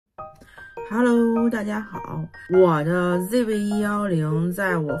Hello， 大家好。我的 ZV-110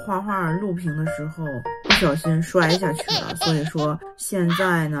在我画画录屏的时候不小心摔下去了，所以说现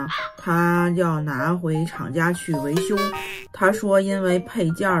在呢，他要拿回厂家去维修。他说因为配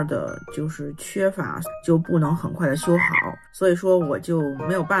件的就是缺乏，就不能很快的修好，所以说我就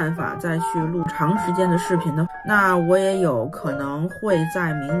没有办法再去录长时间的视频的。那我也有可能会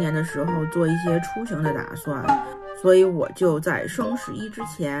在明年的时候做一些出行的打算。所以我就在双11之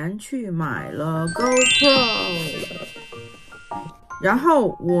前去买了 GoPro， 然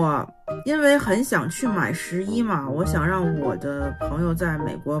后我因为很想去买11嘛，我想让我的朋友在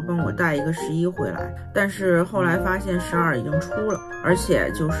美国帮我带一个11回来，但是后来发现12已经出了，而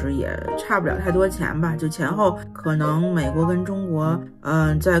且就是也差不了太多钱吧，就前后可能美国跟中国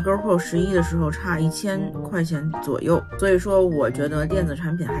在 GoPro 11的时候差1000块钱左右，所以说我觉得电子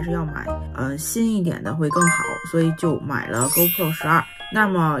产品还是要买新一点的会更好，所以就买了 GoPro 12。那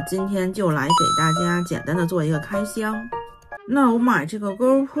么今天就来给大家简单的做一个开箱。那我买这个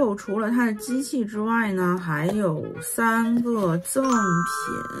GoPro 除了它的机器之外呢，还有3个赠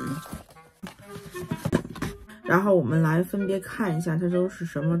品，然后我们来分别看一下它都是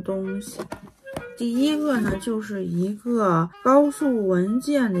什么东西。第一个呢，就是一个高速文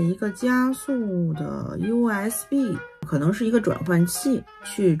件的一个加速的 USB， 可能是一个转换器，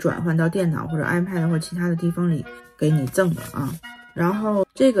去转换到电脑或者 iPad 或者其他的地方里给你赠的啊。然后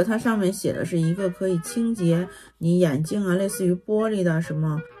这个它上面写的是一个可以清洁你眼镜啊，类似于玻璃的什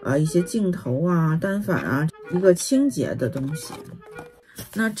么一些镜头啊、单反啊，一个清洁的东西。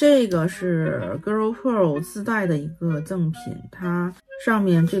那这个是 GoPro 自带的一个赠品，它上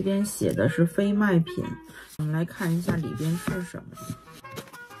面这边写的是非卖品。我们来看一下里边是什么。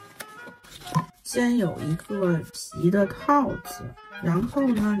先有一个皮的套子，然后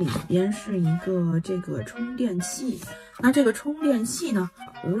呢里边是一个这个充电器。那这个充电器呢，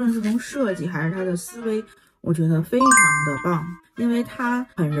无论是从设计还是它的思维，我觉得非常的棒，因为它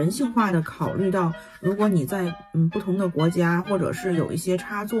很人性化的考虑到，如果你在不同的国家，或者是有一些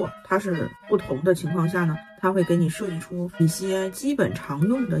插座它是不同的情况下呢，它会给你设计出一些基本常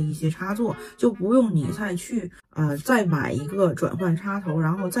用的一些插座，就不用你再去再买一个转换插头，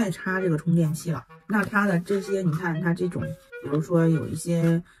然后再插这个充电器了。那它的这些，你看它这种，比如说有一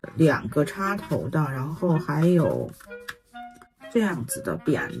些2个插头的，然后还有这样子的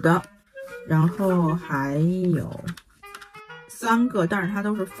扁的，然后还有3个，但是它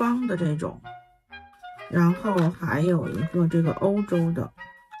都是方的这种，然后还有一个这个欧洲的，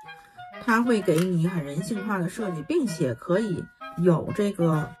它会给你很人性化的设计，并且可以有这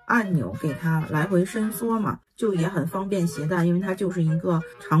个按钮给它来回伸缩嘛，就也很方便携带，因为它就是一个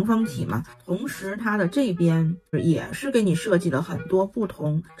长方体嘛。同时它的这边也是给你设计了很多不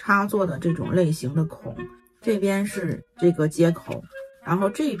同插座的这种类型的孔，这边是这个接口，然后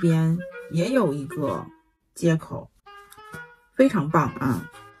这边也有一个接口，非常棒啊。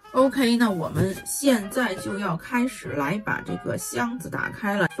OK， 那我们现在就要开始来把这个箱子打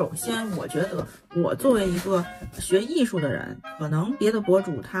开了。首先我觉得我作为一个学艺术的人，可能别的博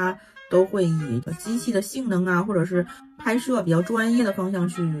主他都会以机器的性能啊，或者是拍摄比较专业的方向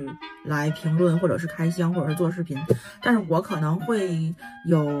去来评论，或者是开箱，或者是做视频，但是我可能会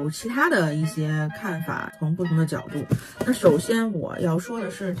有其他的一些看法，从不同的角度。那首先我要说的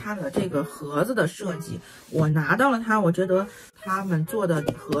是它的这个盒子的设计，我拿到了它，我觉得他们做的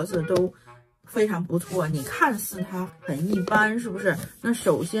盒子都非常不错，你看似它很一般，是不是？那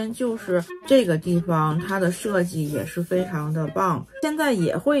首先就是这个地方，它的设计也是非常的棒。现在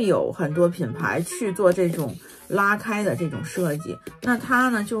也会有很多品牌去做这种拉开的这种设计，那它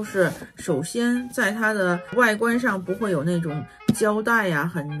呢，就是首先在它的外观上不会有那种胶带呀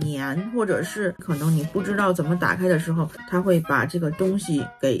很黏，或者是可能你不知道怎么打开的时候，它会把这个东西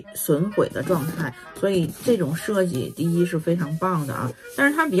给损毁的状态。所以这种设计第一是非常棒的啊，但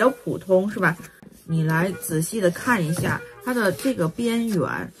是它比较普通，是吧？你来仔细的看一下它的这个边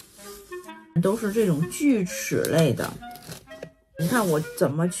缘都是这种锯齿类的，你看我怎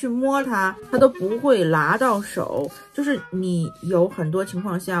么去摸它，它都不会拉到手。就是你有很多情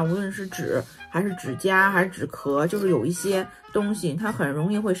况下，无论是纸还是指甲还是纸壳，就是有一些东西它很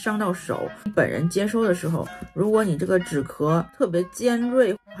容易会伤到手。本人接收的时候，如果你这个纸壳特别尖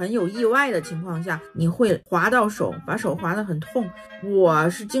锐，很有意外的情况下，你会划到手，把手划得很痛。我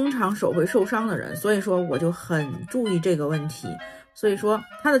是经常手会受伤的人，所以说我就很注意这个问题。所以说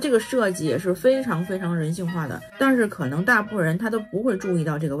它的这个设计也是非常非常人性化的，但是可能大部分人他都不会注意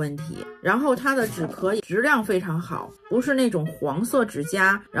到这个问题。然后它的纸壳质量非常好，不是那种黄色指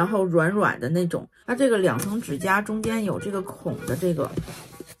甲然后软软的那种，它这个2层指甲中间有这个孔的这个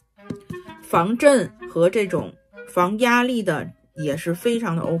防震和这种防压力的也是非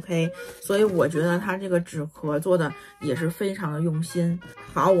常的 OK， 所以我觉得它这个纸壳做的也是非常的用心。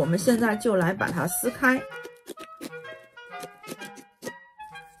好，我们现在就来把它撕开。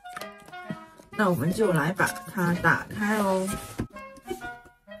那我们就来把它打开哦。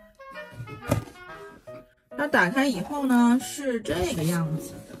它打开以后呢，是这个样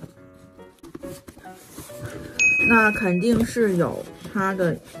子的。那肯定是有它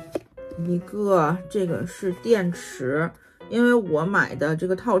的一个，这个是电池，因为我买的这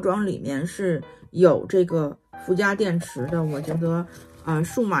个套装里面是有这个附加电池的。我觉得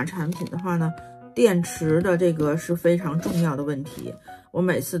数码产品的话呢，电池的这个是非常重要的问题，我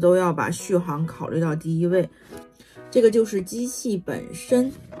每次都要把续航考虑到第一位。这个就是机器本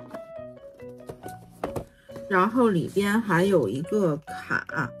身，然后里边还有一个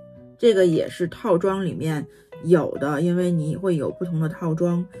卡，这个也是套装里面有的，因为你会有不同的套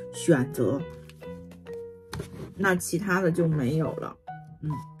装选择，那其他的就没有了。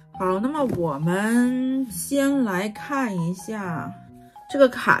好，那么我们先来看一下这个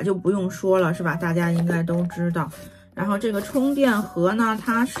卡，就不用说了是吧，大家应该都知道。然后这个充电盒呢，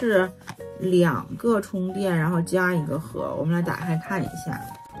它是2个充电，然后加一个盒，我们来打开看一下。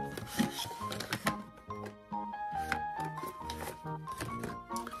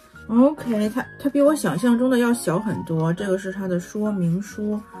OK， 它比我想象中的要小很多。这个是它的说明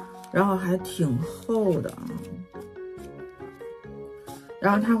书，然后还挺厚的啊。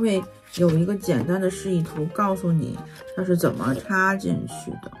然后它会有一个简单的示意图，告诉你它是怎么插进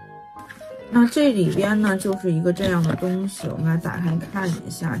去的。那这里边呢，就是一个这样的东西，我们来打开看一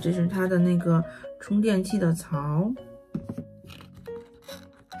下。这是它的那个充电器的槽，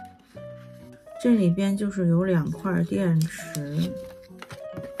这里边就是有2块电池。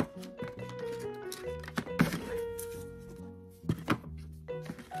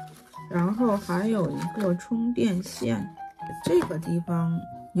然后还有一个充电线，这个地方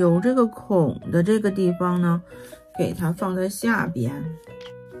有这个孔的这个地方呢，给它放在下边，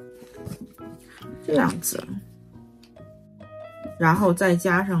这样子，然后再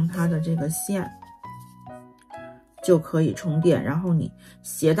加上它的这个线，就可以充电。然后你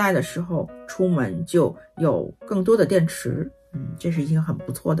携带的时候出门就有更多的电池，这是一个很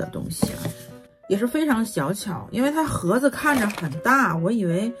不错的东西啊。也是非常小巧，因为它盒子看着很大，我以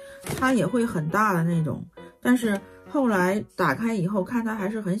为它也会很大的那种，但是后来打开以后看它还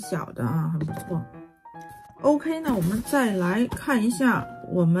是很小的啊，很不错。OK， 那我们再来看一下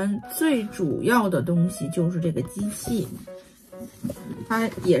我们最主要的东西，就是这个机器，它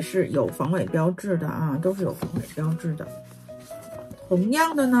也是有防伪标志的啊，都是有防伪标志的。同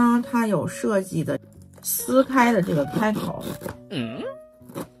样的呢，它有设计的撕开的这个开口。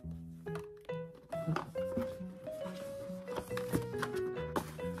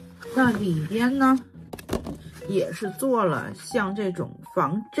那里边呢，也是做了像这种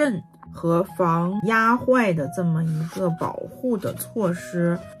防震和防压坏的这么一个保护的措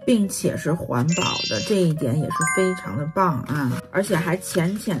施，并且是环保的，这一点也是非常的棒啊！而且还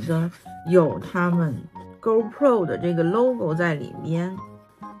浅浅的有他们 GoPro 的这个 logo 在里面。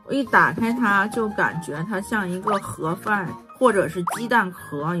我一打开它，就感觉它像一个盒饭或者是鸡蛋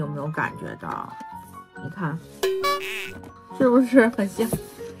壳，有没有感觉到？你看，是不是很像？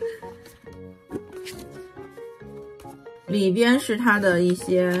里边是它的一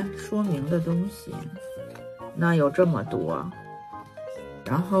些说明的东西，那有这么多。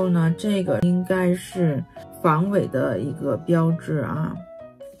然后呢，这个应该是防伪的一个标志啊。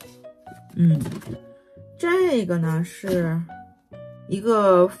这个呢是一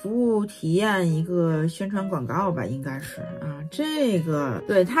个服务体验，一个宣传广告吧，应该是啊。这个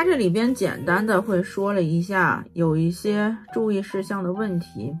对它这里边简单的会说了一下，有一些注意事项的问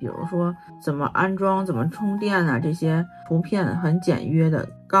题，比如说怎么安装、怎么充电啊，这些图片很简约的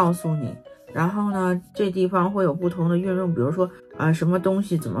告诉你。然后呢，这地方会有不同的运用，比如说什么东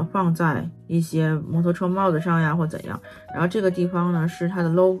西怎么放在一些摩托车帽子上呀，或怎样。然后这个地方呢是它的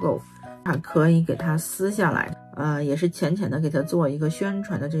logo， 它可以给它撕下来，也是浅浅的给它做一个宣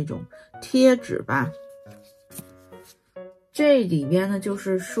传的这种贴纸吧。这里边呢就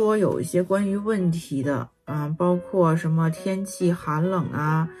是说有一些关于问题的包括什么天气寒冷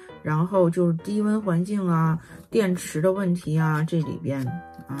啊，然后就是低温环境啊，电池的问题啊，这里边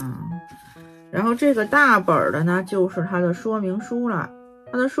然后这个大本的呢就是它的说明书了。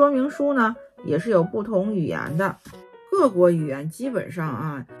它的说明书呢也是有不同语言的，各国语言基本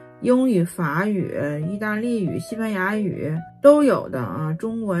上英语、法语、意大利语、西班牙语都有的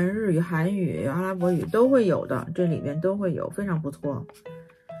中文、日语、韩语、阿拉伯语都会有的，这里边都会有，非常不错。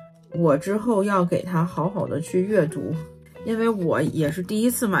我之后要给它好好的去阅读，因为我也是第一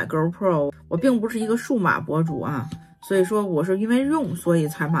次买 GoPro， 我并不是一个数码博主所以说我是因为用所以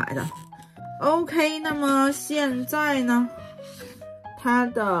才买的。OK， 那么现在呢，它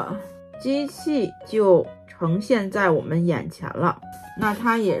的机器就呈现在我们眼前了。那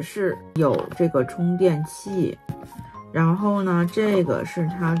它也是有这个充电器，然后呢，这个是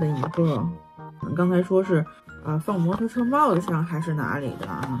它的一个，刚才说是放摩托车帽子上还是哪里的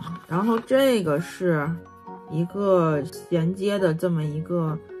啊？然后这个是一个衔接的这么一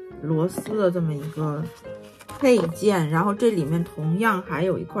个螺丝的这么一个配件，然后这里面同样还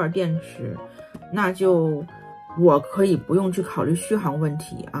有一块电池，那就我可以不用去考虑续航问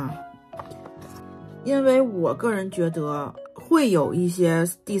题啊，因为我个人觉得会有一些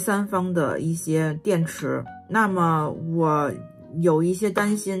第三方的一些电池，那么我有一些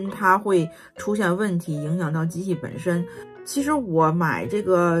担心它会出现问题，影响到机器本身。其实我买这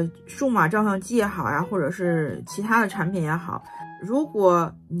个数码照相机也好呀，或者是其他的产品也好，如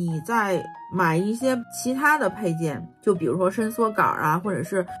果你在买一些其他的配件，就比如说伸缩杆啊，或者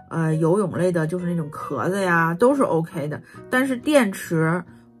是游泳类的，就是那种壳子呀，都是 OK 的。但是电池，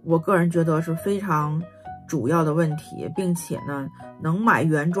我个人觉得是非常主要的问题，并且呢，能买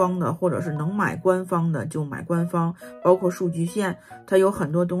原装的或者是能买官方的就买官方，包括数据线，它有很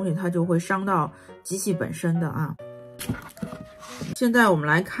多东西它就会伤到机器本身的啊。现在我们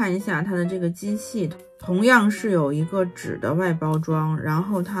来看一下它的这个机器，同样是有一个纸的外包装，然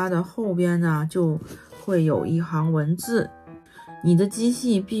后它的后边呢就会有一行文字，你的机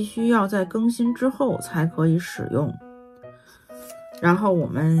器必须要在更新之后才可以使用。然后我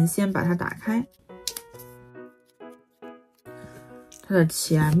们先把它打开，它的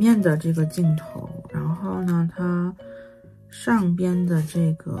前面的这个镜头，然后呢它上边的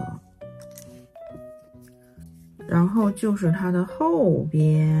这个，然后就是它的后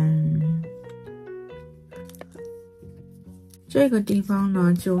边这个地方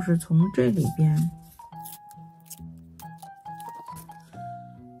呢，就是从这里边，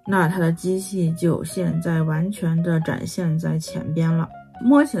那它的机器就现在完全的展现在前边了，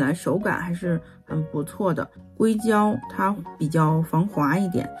摸起来手感还是很不错的，硅胶它比较防滑一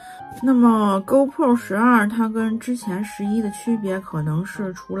点。那么 GoPro-12 它跟之前11的区别，可能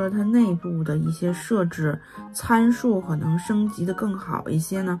是除了它内部的一些设置参数可能升级的更好一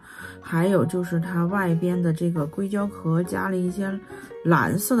些呢，还有就是它外边的这个硅胶壳加了一些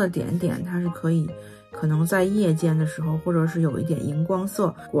蓝色的点点，它是可能在夜间的时候，或者是有一点荧光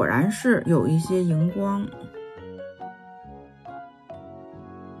色，果然是有一些荧光。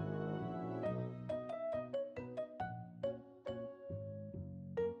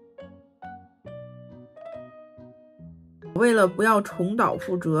为了不要重蹈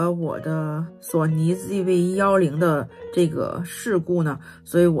覆辙我的索尼 ZV-10的这个事故呢，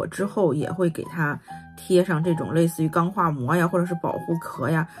所以我之后也会给它贴上这种类似于钢化膜呀，或者是保护壳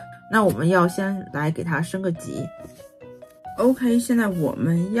呀。那我们要先来给它升个级。OK， 现在我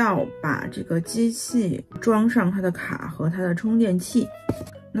们要把这个机器装上它的卡和它的充电器。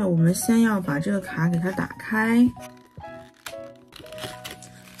那我们先要把这个卡给它打开，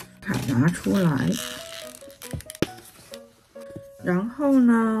卡拿出来。然后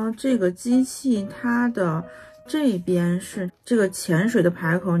呢，这个机器它的这边是这个潜水的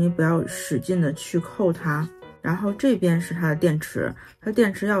排口，你不要使劲的去扣它。然后这边是它的电池，它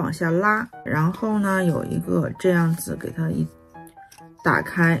电池要往下拉。然后呢，有一个这样子给它一打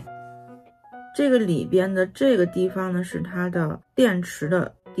开，这个里边的这个地方呢是它的电池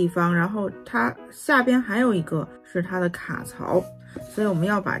的地方，然后它下边还有一个是它的卡槽，所以我们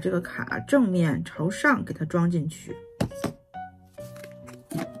要把这个卡正面朝上给它装进去。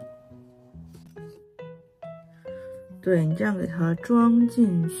对，你这样给它装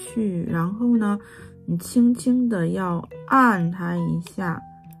进去，然后呢，你轻轻的要按它一下，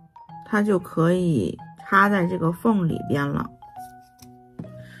它就可以插在这个缝里边了。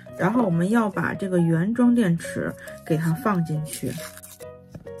然后我们要把这个原装电池给它放进去，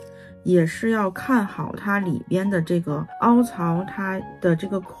也是要看好它里边的这个凹槽，它的这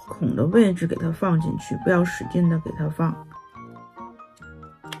个孔的位置给它放进去，不要使劲的给它放。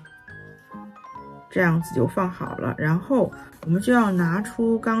这样子就放好了，然后我们就要拿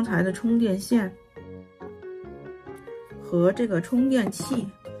出刚才的充电线和这个充电器。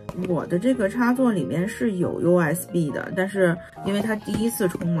我的这个插座里面是有 USB 的，但是因为它第一次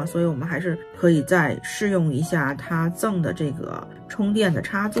充嘛，所以我们还是可以再试用一下它赠的这个充电的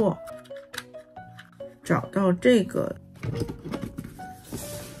插座。找到这个，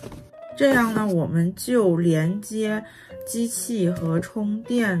这样呢，我们就连接机器和充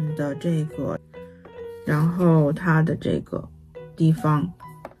电的这个，然后它的这个地方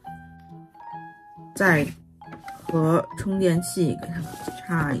再和充电器给它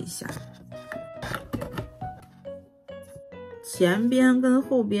插一下。前边跟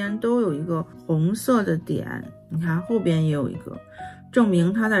后边都有一个红色的点，你看后边也有一个，证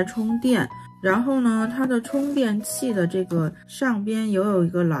明它在充电。然后呢，它的充电器的这个上边也有一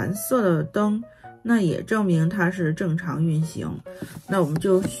个蓝色的灯，那也证明它是正常运行。那我们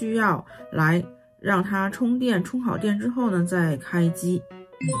就需要来让它充电，充好电之后呢，再开机。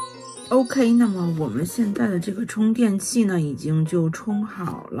OK， 那么我们现在的这个充电器呢，已经就充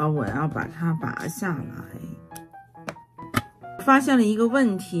好了，我要把它拔下来。发现了一个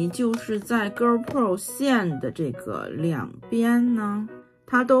问题，就是在 GoPro 线的这个两边呢，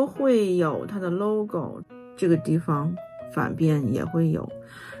它都会有它的 logo， 这个地方反边也会有，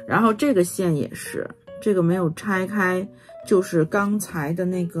然后这个线也是，这个没有拆开，就是刚才的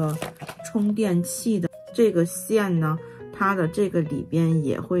那个充电器的这个线呢，它的这个里边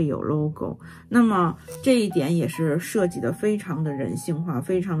也会有 logo， 那么这一点也是设计的非常的人性化，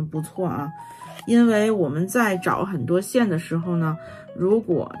非常的不错啊。因为我们在找很多线的时候呢，如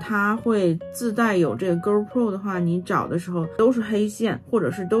果它会自带有这个 GoPro 的话，你找的时候都是黑线，或者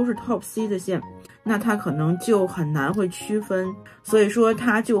是都是 Top C 的线，那它可能就很难会区分，所以说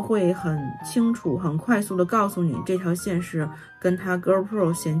它就会很清楚很快速的告诉你这条线是跟它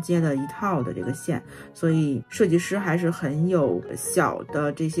GoPro 衔接的一套的这个线，所以设计师还是很有小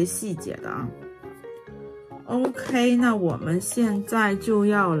的这些细节的啊。OK， 那我们现在就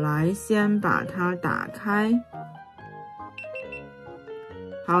要来先把它打开。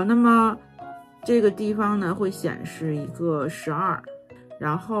好，那么这个地方呢会显示一个12，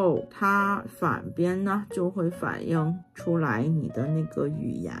然后它反边呢就会反映出来你的那个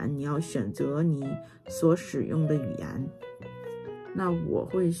语言，你要选择你所使用的语言。那我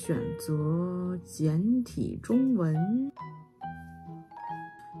会选择简体中文。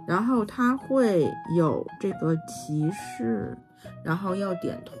然后它会有这个提示，然后要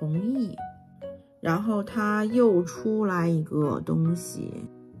点同意，然后它又出来一个东西，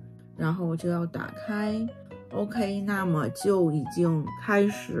然后我就要打开。OK， 那么就已经开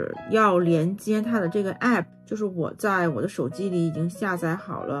始要连接它的这个 app， 就是我在我的手机里已经下载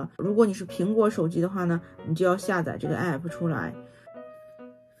好了。如果你是苹果手机的话呢，你就要下载这个 app 出来，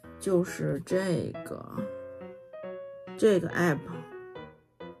就是这个 app。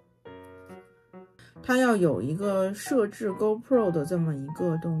它要有一个设置 GoPro 的这么一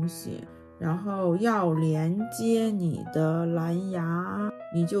个东西，然后要连接你的蓝牙，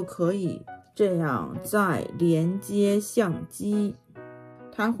你就可以这样再连接相机，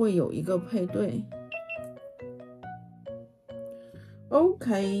它会有一个配对。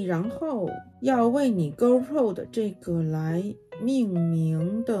OK， 然后要为你 GoPro 的这个来命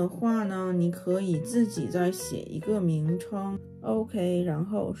名的话呢，你可以自己再写一个名称。OK， 然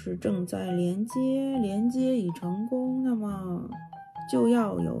后是正在连接，连接已成功，那么就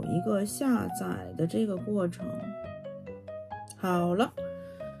要有一个下载的这个过程。好了，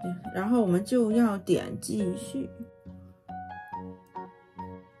然后我们就要点继续。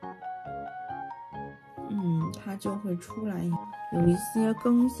它就会出来有一些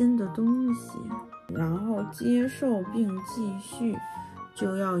更新的东西，然后接受并继续，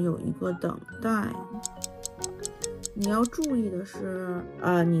就要有一个等待。你要注意的是，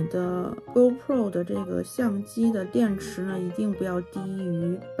你的 GoPro 的这个相机的电池呢，一定不要低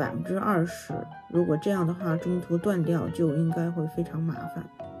于20%，如果这样的话，中途断掉就应该会非常麻烦。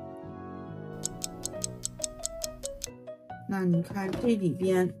那你看这里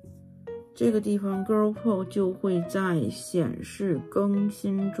边，这个地方 GoPro 就会在显示更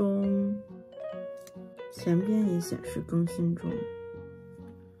新中，前边也显示更新中。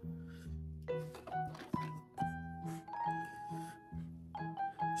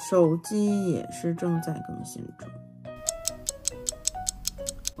手机也是正在更新中，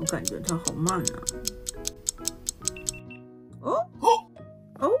我感觉它好慢啊。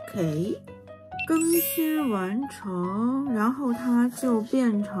OK， 更新完成，然后它就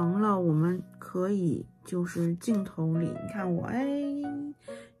变成了我们可以就是镜头里，你看我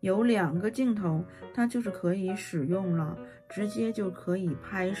有2个镜头，它就是可以使用了，直接就可以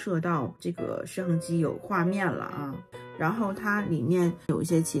拍摄到这个摄像机有画面了啊。然后它里面有一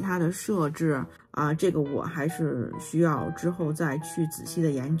些其他的设置啊，这个我还是需要之后再去仔细的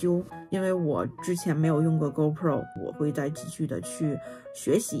研究，因为我之前没有用过 GoPro， 我会再继续的去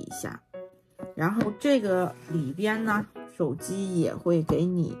学习一下。然后这个里边呢，手机也会给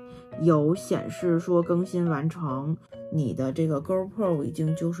你有显示说更新完成，你的这个 GoPro 已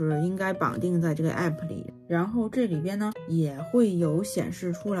经就是应该绑定在这个 app 里，然后这里边呢也会有显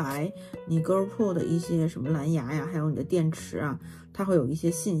示出来你 GoPro 的一些什么蓝牙呀，还有你的电池啊，它会有一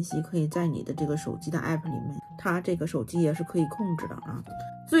些信息可以在你的这个手机的 app 里面，它这个手机也是可以控制的啊。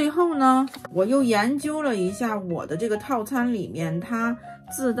最后呢，我又研究了一下我的这个套餐里面它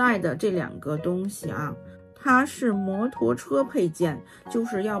自带的这2个东西啊，它是摩托车配件，就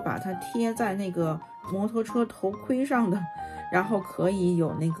是要把它贴在那个摩托车头盔上的，然后可以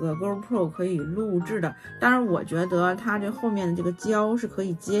有那个 GoPro 可以录制的。当然我觉得它这后面的这个胶是可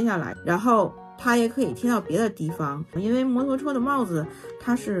以揭下来，然后它也可以贴到别的地方，因为摩托车的帽子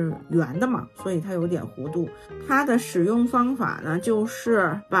它是圆的嘛，所以它有点弧度。它的使用方法呢，就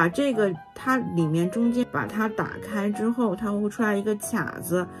是把这个它里面中间把它打开之后，它会出来一个卡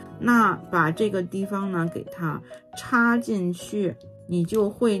子，那把这个地方呢给它插进去，你就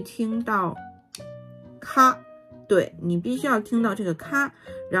会听到咔，对，你必须要听到这个咔，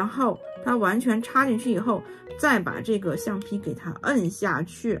然后它完全插进去以后，再把这个橡皮给它摁下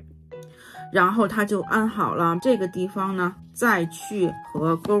去，然后它就按好了。这个地方呢，再去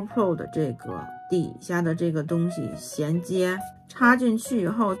和 GoPro 的这个底下的这个东西衔接，插进去以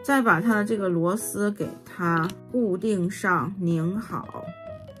后，再把它的这个螺丝给它固定上，拧好。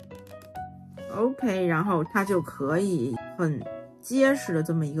OK， 然后它就可以很结实的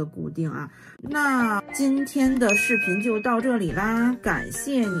这么一个固定啊。那今天的视频就到这里啦，感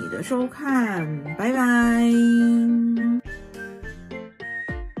谢你的收看，拜拜。